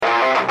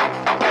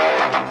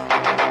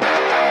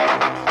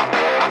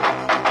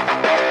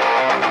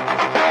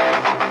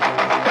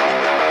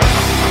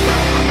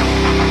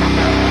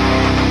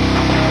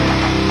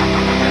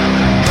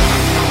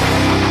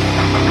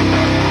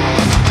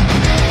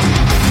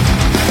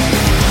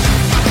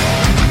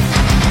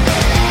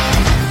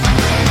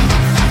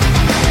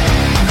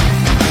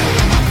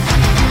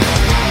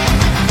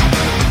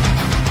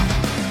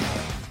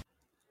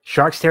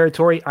Sharks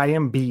territory, I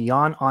am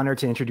beyond honored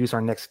to introduce our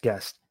next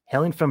guest.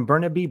 Hailing from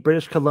Burnaby,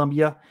 British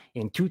Columbia,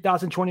 in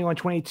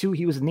 2021-22,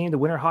 he was named the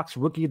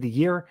Winterhawks Rookie of the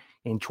Year.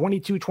 In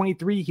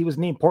 22-23, he was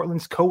named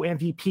Portland's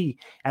co-MVP.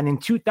 And in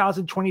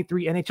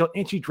 2023 NHL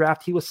entry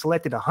draft, he was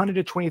selected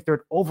 123rd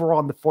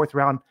overall in the fourth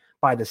round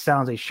by the San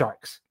Jose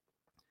Sharks.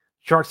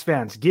 Sharks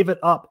fans, give it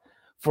up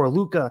for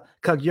Luca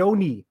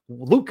Cagnoni.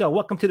 Luca,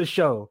 welcome to the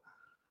show.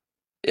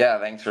 Yeah,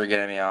 thanks for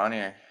getting me on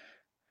here.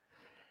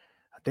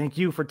 Thank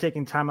you for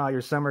taking time out of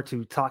your summer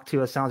to talk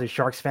to us, San Jose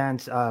Sharks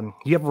fans.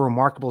 You have a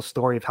remarkable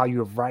story of how you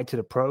have arrived to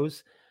the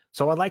pros.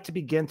 So I'd like to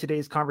begin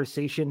today's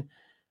conversation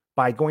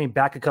by going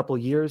back a couple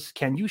of years.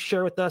 Can you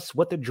share with us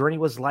what the journey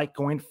was like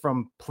going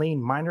from playing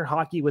minor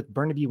hockey with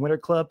Burnaby Winter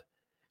Club,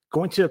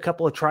 going to a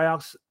couple of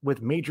tryouts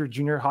with major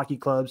junior hockey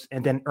clubs,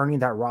 and then earning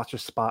that roster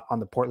spot on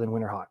the Portland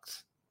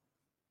Winterhawks?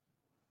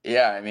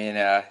 Yeah, I mean,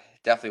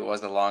 definitely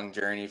was a long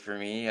journey for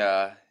me.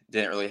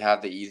 Didn't really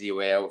have the easy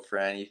way out for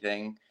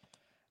anything.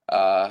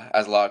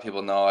 As a lot of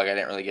people know, like I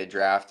didn't really get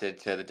drafted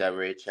to the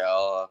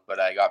WHL, but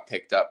I got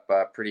picked up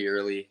pretty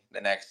early the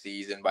next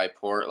season by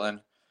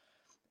Portland.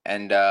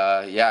 And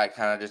I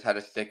kind of just had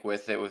to stick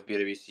with it with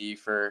BWC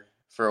for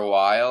a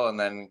while, and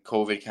then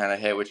COVID kind of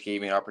hit, which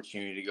gave me an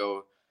opportunity to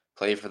go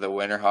play for the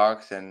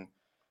Winterhawks and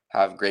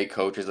have great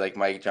coaches like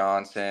Mike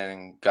Johnson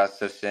and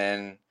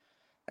Gustafson,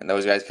 and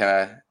those guys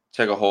kind of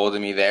took a hold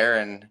of me there,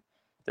 and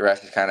the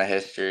rest is kind of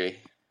history.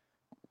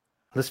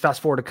 Let's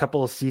fast forward a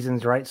couple of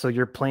seasons, right? So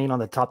you're playing on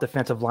the top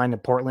defensive line in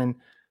Portland.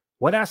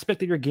 What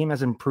aspect of your game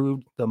has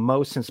improved the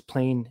most since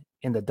playing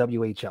in the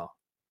WHL?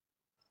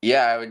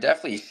 Yeah, I would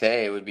definitely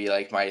say it would be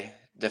like my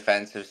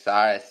defensive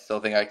side. I still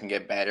think I can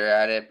get better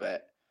at it,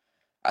 but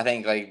I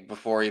think like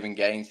before even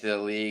getting to the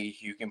league,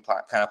 you can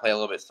kind of play a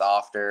little bit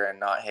softer and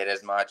not hit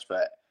as much.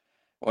 But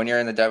when you're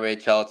in the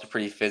WHL, it's a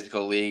pretty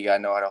physical league. I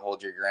know how to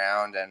hold your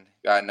ground and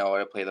got to know how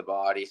to play the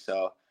body.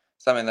 So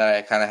something that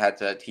I kind of had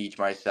to teach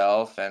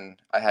myself,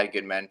 and I had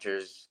good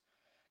mentors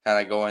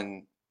kind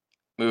of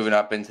moving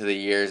up into the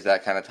years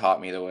that kind of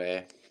taught me the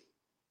way.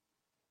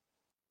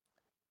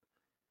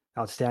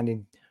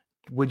 Outstanding.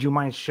 Would you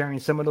mind sharing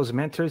some of those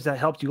mentors that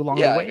helped you along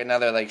the Yeah, way? like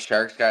another like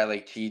Sharks guy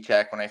like Cheech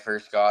when I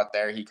first got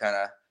there, he kind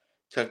of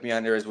took me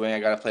under his wing.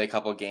 I got to play a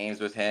couple games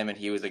with him, and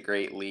he was a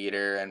great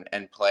leader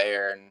and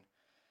player, and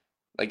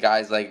like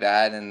guys like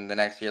that. And the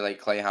next year, like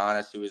Clay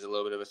Hannes, who was a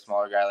little bit of a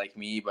smaller guy like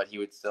me, but he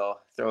would still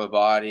throw a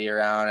body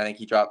around. I think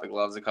he dropped the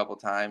gloves a couple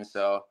times.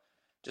 So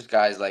just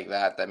guys like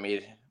that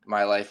made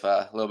my life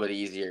a little bit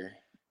easier.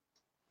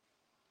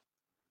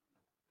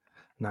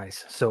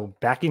 Nice. So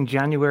back in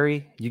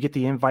January, you get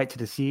the invite to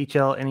the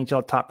CHL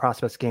NHL Top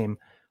Prospects game.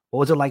 What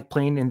was it like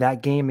playing in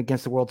that game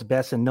against the world's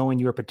best and knowing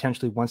you were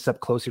potentially one step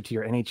closer to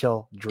your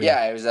NHL dream?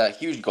 Yeah, it was a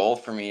huge goal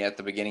for me at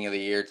the beginning of the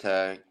year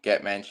to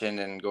get mentioned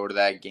and go to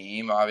that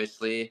game.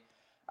 Obviously,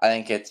 I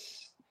think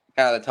it's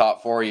kind of the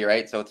top 40,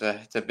 right? So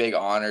it's a big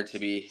honor to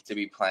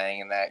be playing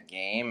in that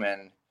game,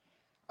 and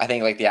I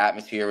think like the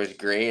atmosphere was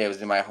great. It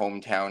was in my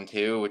hometown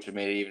too, which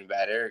made it even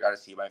better. I got to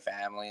see my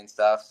family and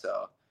stuff,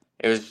 so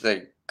it was just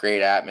a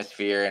great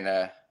atmosphere and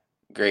a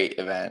great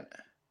event.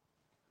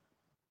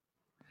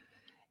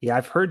 Yeah,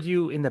 I've heard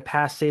you in the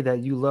past say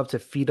that you love to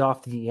feed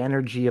off the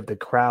energy of the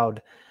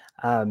crowd.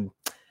 Um,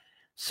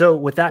 so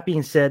with that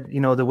being said, the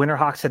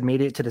Winterhawks had made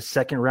it to the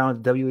second round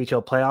of the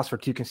WHL playoffs for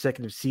 2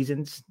 consecutive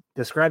seasons.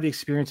 Describe the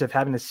experience of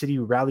having the city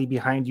rally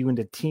behind you and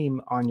the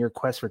team on your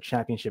quest for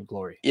championship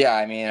glory. Yeah,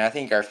 I mean, I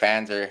think our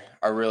fans are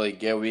really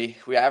good.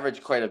 We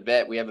average quite a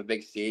bit. We have a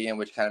big stadium,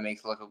 which kind of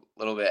makes it look a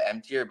little bit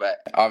emptier. But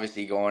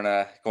obviously, going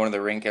to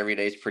the rink every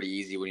day is pretty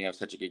easy when you have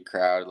such a good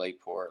crowd like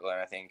Portland.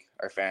 I think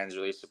our fans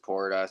really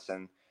support us,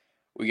 and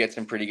we get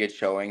some pretty good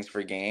showings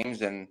for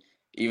games. And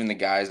even the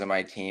guys on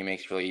my team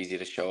makes it really easy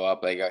to show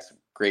up. Like, got a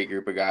great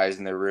group of guys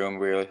in the room.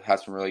 We really have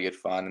some really good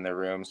fun in the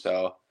room.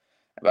 So,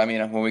 I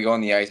mean, when we go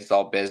on the ice, it's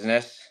all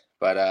business.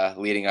 But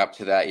leading up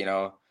to that,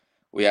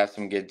 we have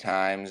some good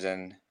times,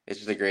 and it's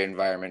just a great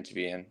environment to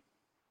be in.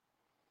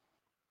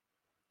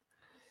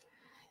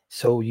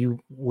 So you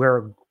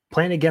were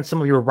playing against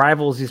some of your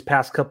rivals these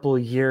past couple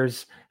of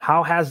years.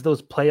 How has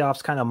those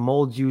playoffs kind of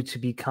molded you to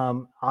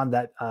become on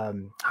that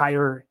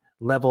higher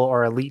level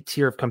or elite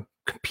tier of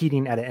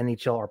competing at an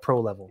NHL or pro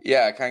level?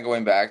 Yeah, kind of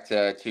going back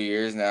to 2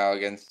 years now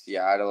against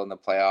Seattle in the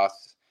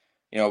playoffs.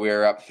 We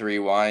were up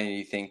 3-1, and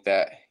you think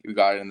that we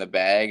got it in the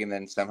bag, and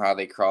then somehow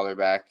they crawl their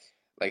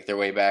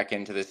way back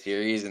into the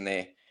series, and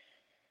they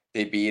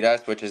beat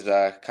us, which is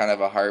a kind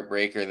of a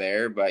heartbreaker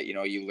there. But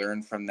you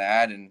learn from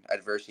that, and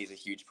adversity is a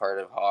huge part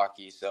of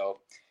hockey. So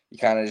you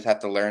kind of just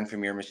have to learn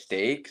from your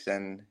mistakes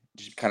and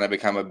just kind of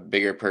become a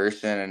bigger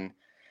person. And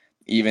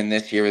even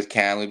this year with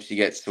Kamloops, you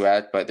get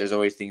swept, but there's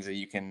always things that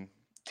you can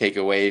take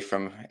away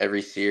from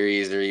every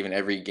series or even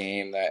every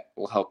game that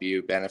will help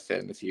you benefit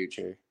in the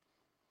future.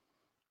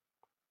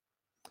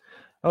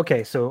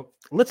 Okay, so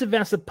let's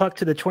advance the puck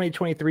to the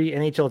 2023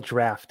 NHL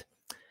draft.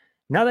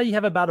 Now that you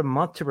have about a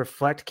month to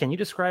reflect, can you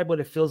describe what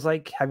it feels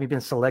like having been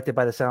selected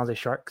by the San Jose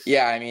Sharks?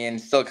 Yeah, I mean,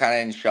 still kind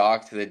of in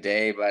shock to the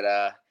day, but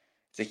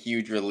it's a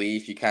huge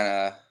relief. You kind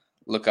of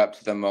look up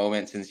to the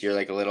moment since you're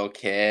like a little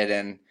kid.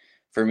 And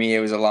for me, it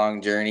was a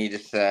long journey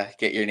just to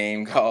get your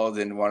name called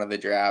in one of the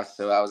drafts.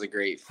 So that was a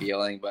great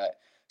feeling, but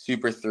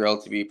super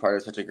thrilled to be part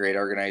of such a great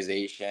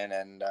organization.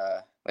 And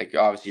like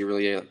obviously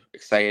really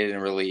excited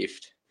and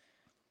relieved.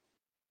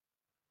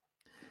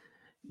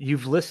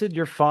 You've listed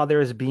your father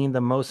as being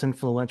the most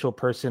influential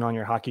person on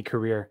your hockey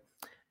career.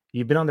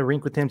 You've been on the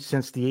rink with him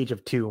since the age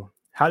of 2.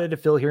 How did it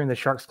feel hearing the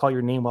Sharks call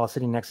your name while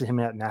sitting next to him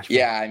at Nashville?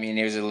 Yeah, I mean,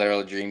 it was a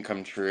literal dream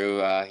come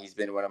true. He's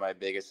been one of my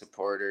biggest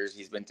supporters.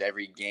 He's been to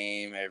every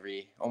game,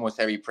 almost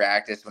every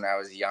practice when I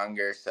was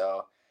younger.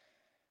 So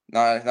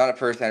not a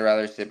person I'd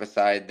rather sit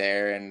beside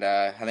there. And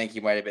I think he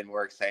might have been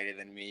more excited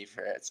than me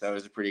for it. So it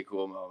was a pretty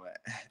cool moment.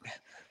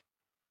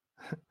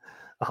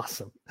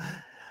 Awesome.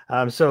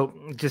 So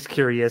just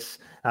curious,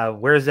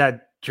 where's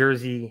that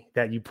jersey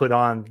that you put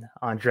on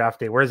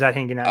draft day? Where's that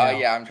hanging out now?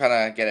 Yeah, I'm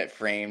trying to get it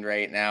framed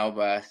right now,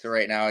 but so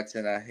right now it's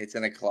in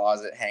a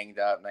closet, hanged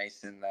up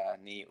nice and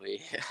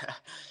neatly.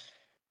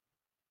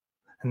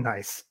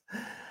 Nice.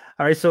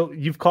 All right, so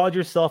you've called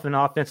yourself an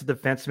offensive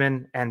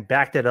defenseman and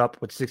backed it up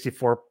with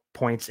 64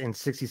 points in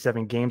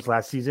 67 games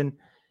last season.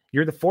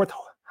 You're the fourth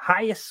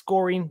highest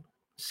scoring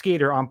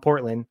skater on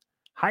Portland,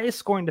 highest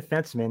scoring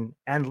defenseman,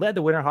 and led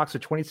the Winterhawks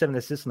with 27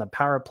 assists on the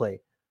power play.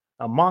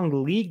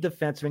 Among league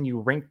defensemen, you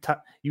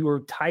were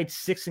tied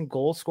 6th in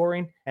goal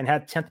scoring and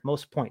had 10th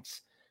most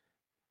points.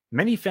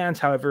 Many fans,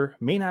 however,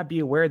 may not be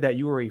aware that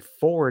you were a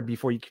forward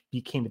before you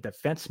became a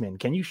defenseman.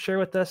 Can you share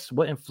with us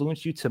what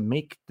influenced you to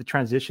make the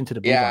transition to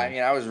the blue Yeah, I line?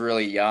 mean, I was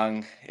really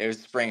young. It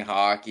was spring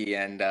hockey,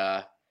 and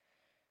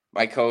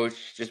my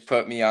coach just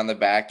put me on the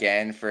back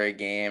end for a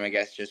game, I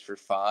guess, just for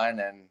fun.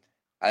 And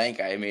I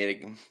think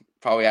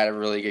probably had a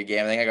really good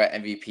game. I think I got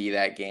MVP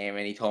that game,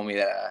 and he told me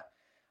that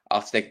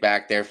I'll stick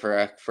back there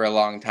for a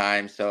long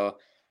time. So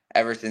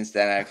ever since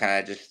then, I kind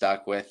of just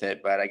stuck with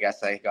it. But I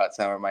guess I got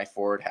some of my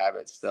forward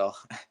habits still.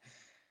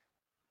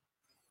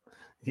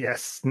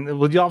 Yes.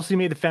 Well, you obviously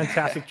made a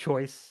fantastic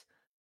choice.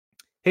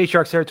 Hey,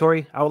 Sharks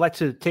Territory. I would like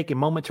to take a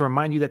moment to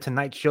remind you that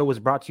tonight's show was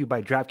brought to you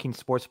by DraftKings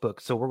Sportsbook.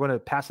 So we're going to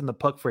pass on the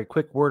puck for a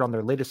quick word on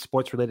their latest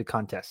sports-related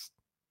contest.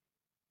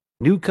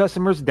 New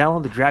customers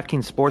download the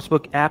DraftKings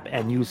Sportsbook app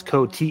and use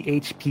code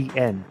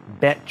THPN.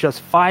 Bet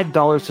just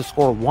 $5 to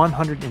score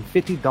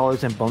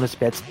 $150 in bonus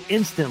bets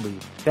instantly.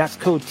 That's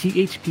code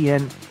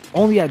THPN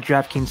only at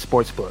DraftKings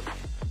Sportsbook.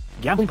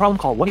 Gambling problem?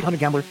 Call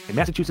 1-800-GAMBLER. In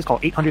Massachusetts, call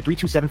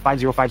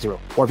 800-327-5050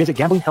 or visit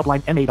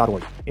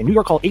gamblinghelplinema.org. In New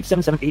York, call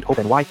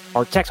 877-8-HOPE-NY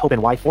or text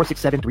HOPE-NY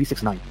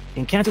 467-369.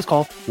 In Kansas,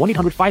 call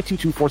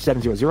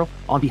 1-800-522-4700.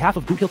 On behalf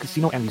of Boot Hill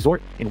Casino and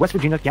Resort in West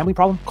Virginia, gambling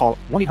problem? Call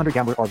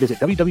 1-800-GAMBLER or visit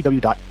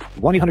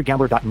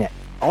www.1800gambler.net.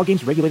 All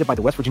games regulated by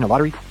the West Virginia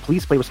Lottery.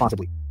 Please play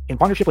responsibly. In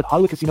partnership with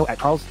Hollywood Casino at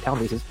Charlestown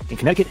Races, in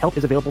Connecticut, help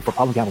is available for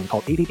problem gambling.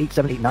 Call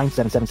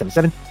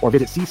 888-789-7777 or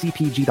visit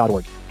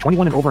ccpg.org.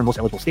 21 and over in most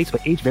eligible states,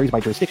 but age varies by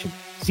jurisdiction.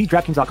 See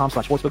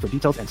DraftKings.com/sportsbook for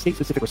details and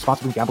state-specific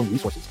responsible gambling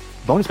resources.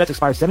 Bonus bets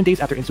expire 7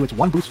 days after issuance.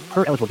 1 boost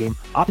per eligible game.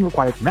 Opting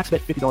required. Max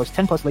bet $50.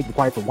 10+ leg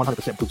required for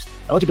 100% boost.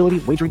 Eligibility,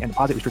 wagering, and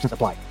deposit restrictions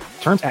apply.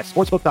 Terms at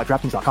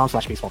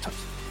sportsbook.draftkings.com/baseball terms.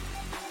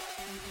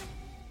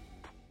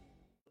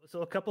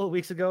 So a couple of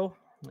weeks ago,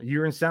 you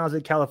were in San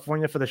Jose,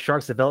 California for the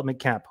Sharks development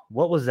camp.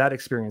 What was that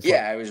experience like?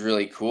 Yeah, it was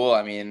really cool.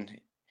 I mean,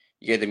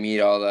 you get to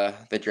meet all the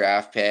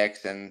draft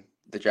picks and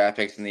the draft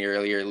picks in the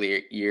earlier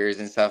years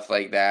and stuff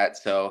like that.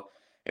 So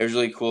it was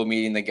really cool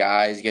meeting the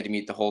guys. You get to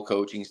meet the whole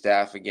coaching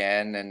staff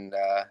again, and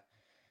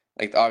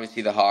like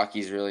obviously the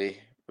hockey's really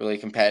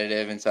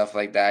competitive and stuff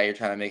like that. You're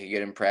trying to make a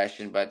good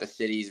impression, but the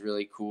city's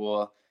really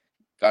cool.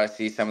 Got to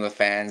see some of the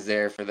fans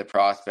there for the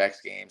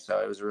prospects game, so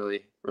it was a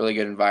really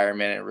good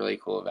environment and a really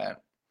cool event.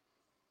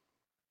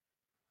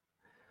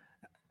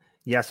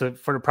 Yeah, so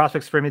for the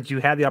prospect scrimmage, you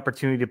had the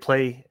opportunity to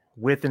play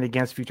with and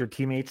against future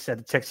teammates at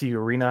the Texas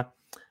Arena.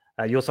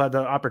 You also had the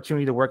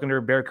opportunity to work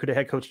under Barracuda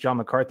head coach John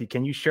McCarthy.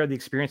 Can you share the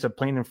experience of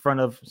playing in front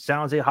of San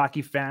Jose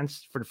hockey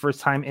fans for the first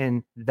time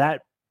in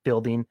that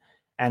building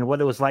and what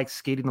it was like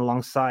skating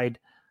alongside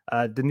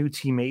the new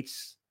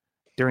teammates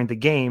during the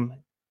game?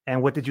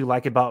 And what did you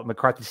like about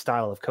McCarthy's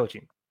style of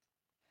coaching?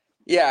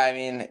 Yeah, I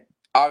mean,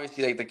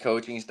 obviously, like the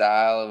coaching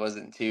style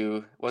wasn't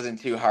too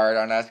hard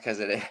on us because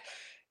it,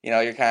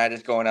 you're kind of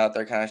just going out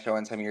there, kind of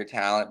showing some of your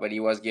talent. But he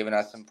was giving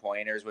us some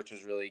pointers, which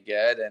was really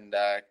good, and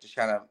just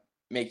kind of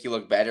make you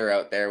look better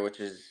out there,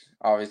 which is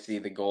obviously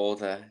the goal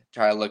to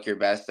try to look your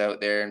best out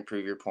there and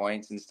prove your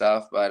points and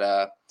stuff.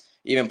 But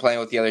even playing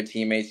with the other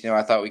teammates,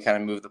 I thought we kind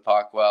of moved the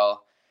puck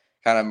well,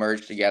 kind of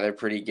merged together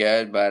pretty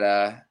good.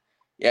 But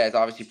yeah, it's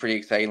obviously pretty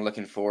exciting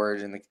looking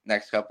forward in the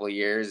next couple of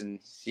years and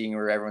seeing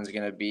where everyone's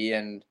going to be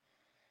and,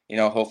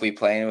 hopefully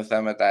playing with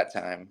them at that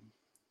time.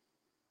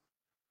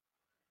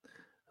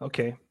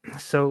 Okay,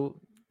 so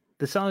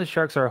the San Jose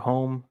Sharks are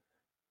home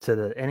to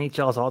the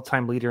NHL's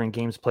all-time leader in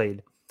games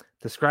played.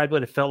 Describe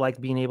what it felt like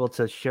being able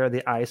to share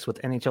the ice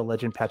with NHL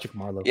legend Patrick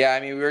Marleau. Yeah,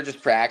 I mean, we were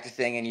just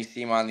practicing and you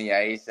see him on the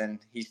ice and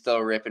he's still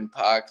ripping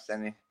pucks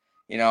and,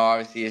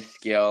 obviously his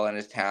skill and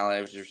his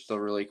talent was just still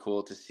really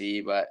cool to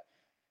see. But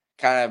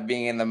kind of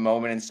being in the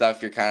moment and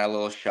stuff, you're kind of a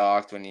little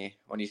shocked when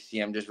you see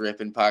him just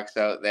ripping pucks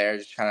out there,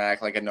 just trying to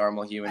act like a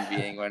normal human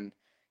being when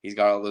he's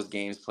got all those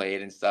games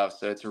played and stuff.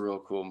 So it's a real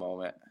cool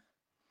moment.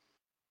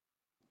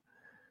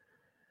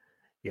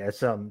 Yeah,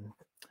 it's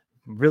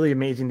really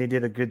amazing. They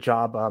did a good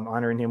job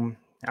honoring him.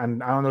 I don't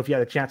know if you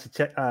had a chance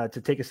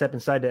to take a step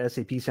inside the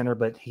SAP Center,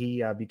 but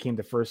he became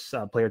the first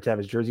player to have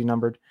his jersey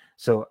numbered.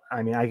 So,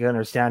 I mean, I can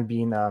understand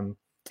being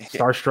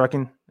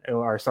starstrucken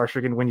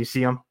when you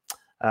see him,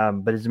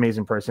 but he's an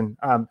amazing person.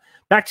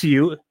 Back to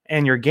you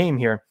and your game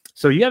here.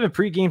 So you have a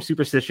pregame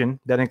superstition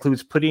that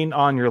includes putting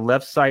on your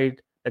left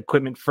side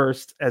equipment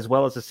first, as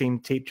well as the same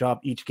tape job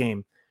each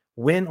game.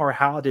 When or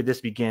how did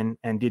this begin,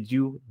 and did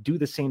you do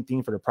the same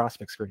thing for the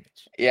prospect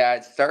scrimmage? Yeah,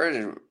 it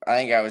started, I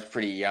think I was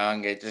pretty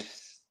young. It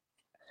just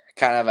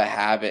kind of a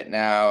habit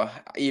now.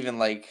 Even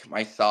like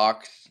my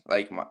socks,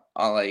 like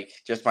on like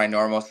just my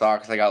normal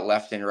socks, I got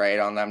left and right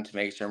on them to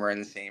make sure I'm wearing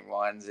the same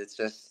ones. It's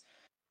just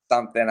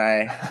something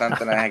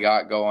I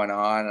got going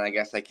on, and I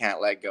guess I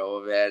can't let go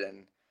of it.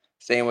 And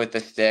same with the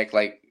stick.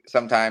 Like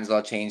sometimes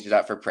I'll change it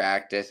up for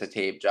practice, a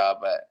tape job,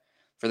 but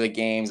for the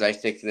games I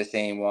stick to the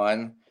same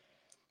one.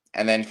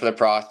 And then for the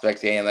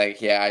prospects game,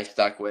 like yeah, I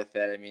stuck with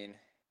it. I mean,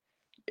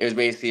 it was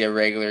basically a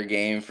regular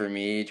game for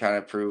me, trying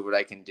to prove what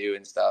I can do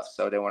and stuff.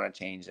 So I didn't want to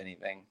change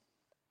anything.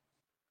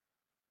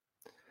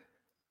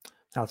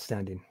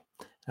 Outstanding.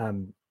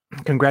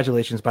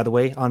 Congratulations, by the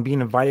way, on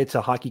being invited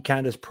to Hockey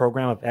Canada's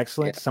Program of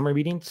Excellence summer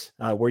meetings,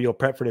 where you'll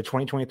prep for the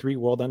 2023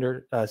 World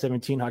Under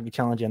 17 Hockey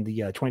Challenge and the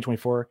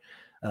 2024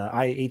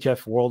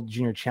 IHF World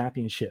Junior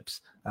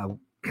Championships.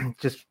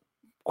 Just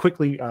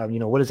quickly,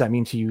 what does that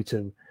mean to you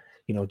to,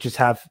 just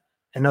have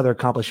another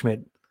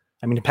accomplishment?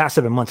 I mean, the past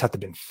 7 months have to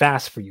have been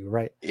fast for you,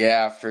 right?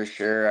 Yeah, for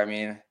sure. I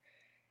mean,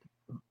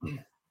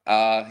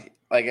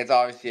 like it's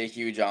obviously a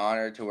huge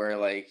honor to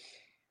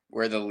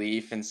wear the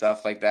Leaf and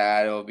stuff like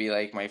that. It'll be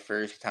like my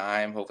first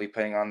time, hopefully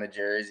putting on the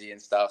jersey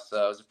and stuff.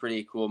 So it was a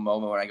pretty cool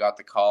moment when I got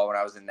the call when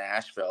I was in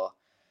Nashville.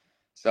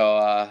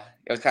 So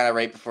it was kind of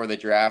right before the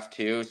draft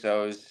too.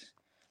 So it was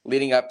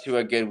leading up to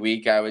a good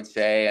week, I would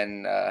say.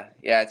 And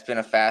yeah, it's been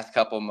a fast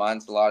couple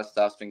months. A lot of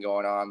stuff's been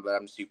going on, but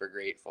I'm super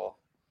grateful.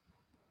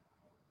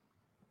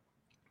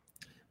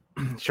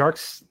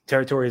 Sharks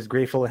territory is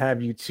grateful to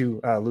have you too,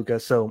 Luca.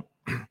 So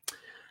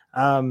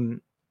I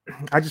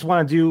just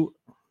want to do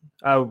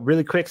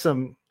really quick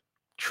some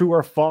true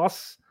or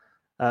false.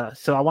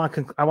 So I want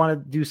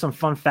to do some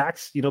fun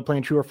facts,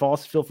 playing true or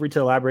false. Feel free to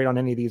elaborate on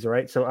any of these. All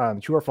right. So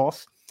true or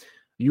false,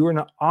 you were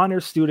an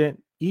honor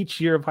student each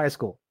year of high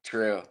school.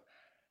 True.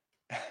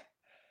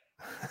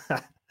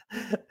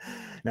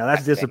 Now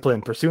that's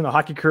discipline. Pursuing a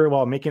hockey career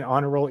while making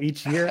honor roll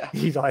each year.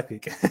 He's, I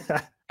think.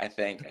 I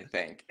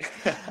think.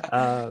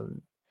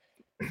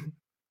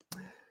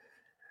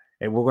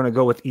 And we're going to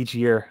go with each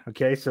year.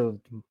 Okay. So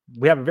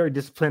we have a very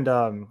disciplined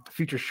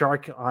future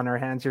Shark on our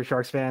hands here,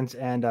 Sharks fans.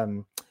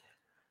 And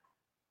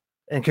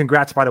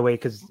congrats, by the way,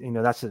 because,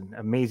 that's an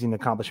amazing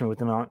accomplishment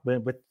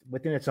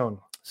within its own.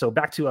 So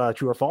back to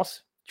true or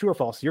false. True or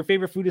false? Your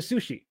favorite food is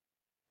sushi.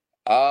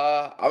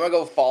 I'm going to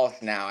go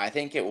false now. I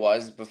think it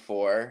was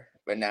before,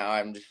 but now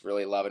I'm just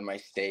really loving my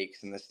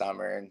steaks in the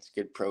summer, and it's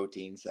good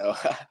protein. So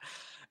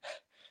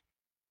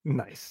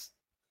nice.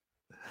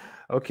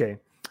 Okay.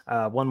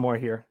 One more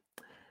here.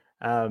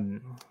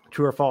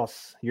 True or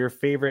false? Your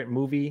favorite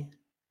movie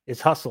is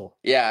Hustle.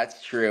 Yeah,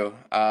 it's true.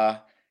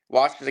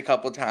 Watched it a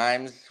couple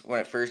times when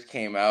it first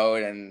came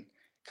out, and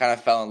kind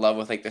of fell in love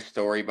with like the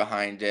story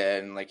behind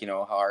it, and like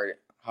how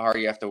hard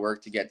you have to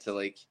work to get to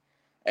like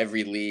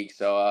every league.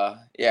 So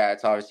yeah,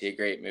 it's obviously a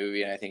great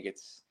movie, and I think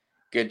it's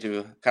good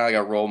to kind of like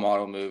a role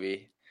model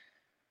movie.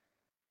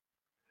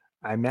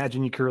 I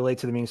imagine you can relate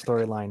to the main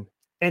storyline.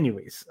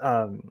 Anyways,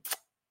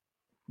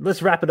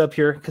 let's wrap it up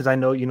here because I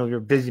know you're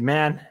a busy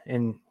man,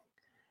 and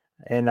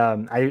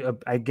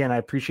I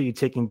appreciate you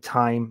taking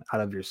time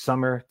out of your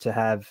summer to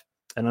have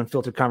an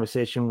unfiltered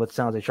conversation with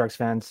San Jose Sharks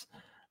fans.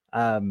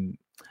 I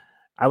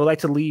would like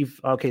to leave.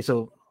 Okay,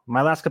 so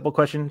my last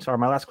question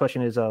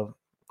is,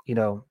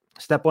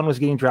 step one was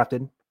getting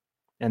drafted,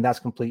 and that's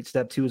complete.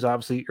 Step two is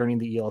obviously earning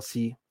the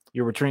ELC.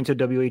 You're returning to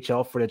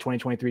WHL for the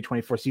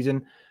 2023-24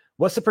 season.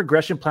 What's the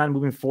progression plan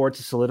moving forward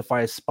to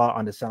solidify a spot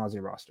on the San Jose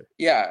roster?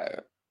 Yeah.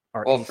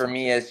 Well, for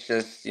me, it's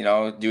just,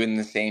 doing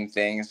the same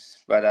things,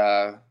 but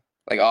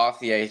like off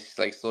the ice,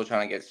 like still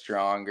trying to get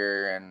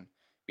stronger and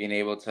being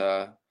able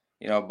to,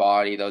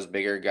 body those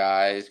bigger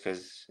guys,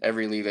 because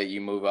every league that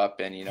you move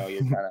up in, you're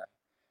trying to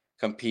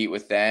compete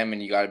with them,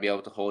 and you got to be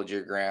able to hold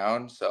your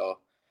ground. So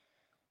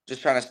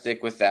just trying to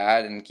stick with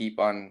that and keep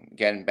on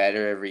getting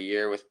better every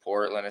year with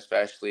Portland,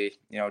 especially,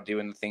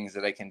 doing the things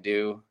that I can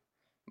do,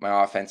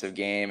 my offensive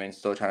game, and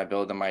still trying to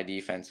build on my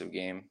defensive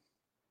game.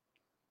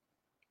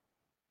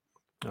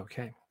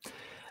 Okay.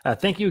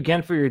 Thank you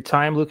again for your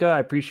time, Luca. I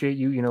appreciate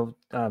you,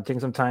 taking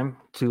some time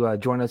to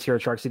join us here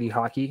at Shark City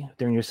Hockey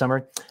during your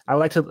summer. I would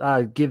like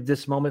to give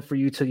this moment for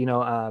you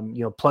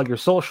to, plug your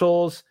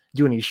socials,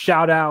 do any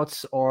shout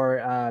outs,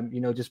 or,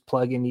 just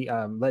plug any,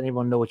 let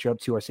anyone know what you're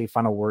up to, or say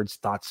final words,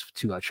 thoughts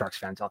to Sharks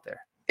fans out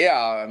there.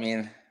 Yeah, I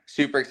mean,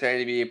 super excited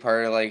to be a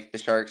part of like the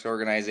Sharks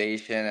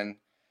organization, and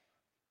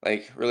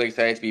like really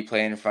excited to be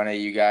playing in front of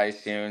you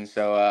guys soon.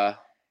 So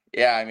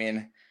yeah, I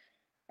mean,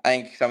 I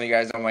think some of you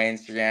guys on my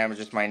Instagram is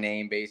just my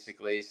name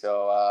basically.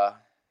 So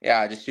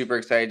yeah, just super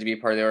excited to be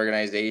part of the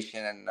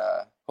organization, and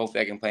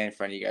hopefully I can play in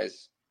front of you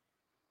guys.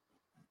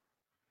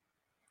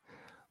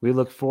 We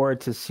look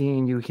forward to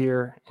seeing you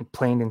here and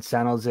playing in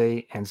San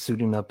Jose and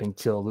suiting up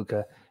until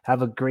Luca.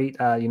 Have a great,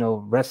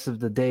 rest of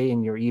the day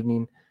and your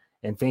evening.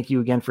 And thank you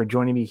again for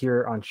joining me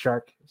here on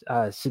Shark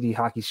City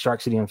Hockey,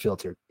 Shark City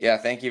Unfiltered. Yeah,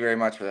 thank you very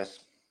much for this.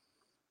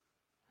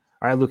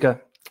 All right,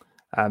 Luca.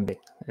 And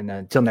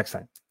until next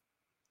time.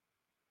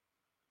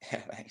 Yeah,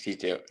 thanks. You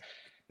too.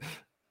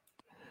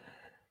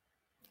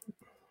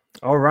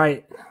 All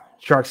right,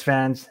 Sharks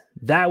fans.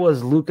 That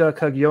was Luca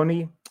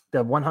Cagnoni,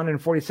 the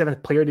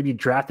 147th player to be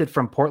drafted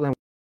from Portland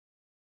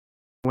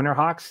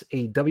Winterhawks,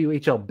 a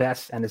WHL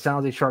best, and the San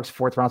Jose Sharks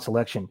 4th-round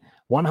selection,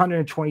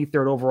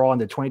 123rd overall in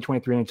the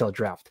 2023 NHL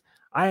Draft.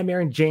 I am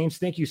Aaron James.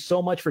 Thank you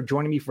so much for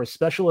joining me for a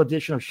special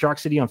edition of Shark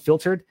City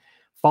Unfiltered.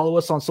 Follow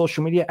us on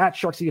social media at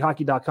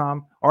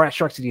sharkcityhockey.com or at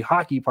Shark City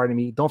Hockey, pardon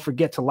me. Don't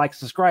forget to like,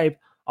 subscribe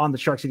on the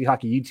Shark City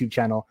Hockey YouTube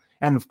channel.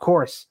 And of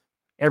course,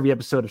 every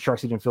episode of Shark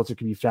City Unfiltered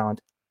can be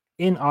found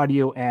in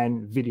audio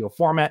and video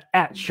format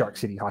at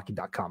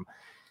sharkcityhockey.com.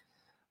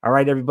 All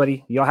right,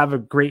 everybody. Y'all have a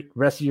great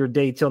rest of your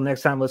day. Till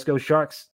next time, let's go Sharks.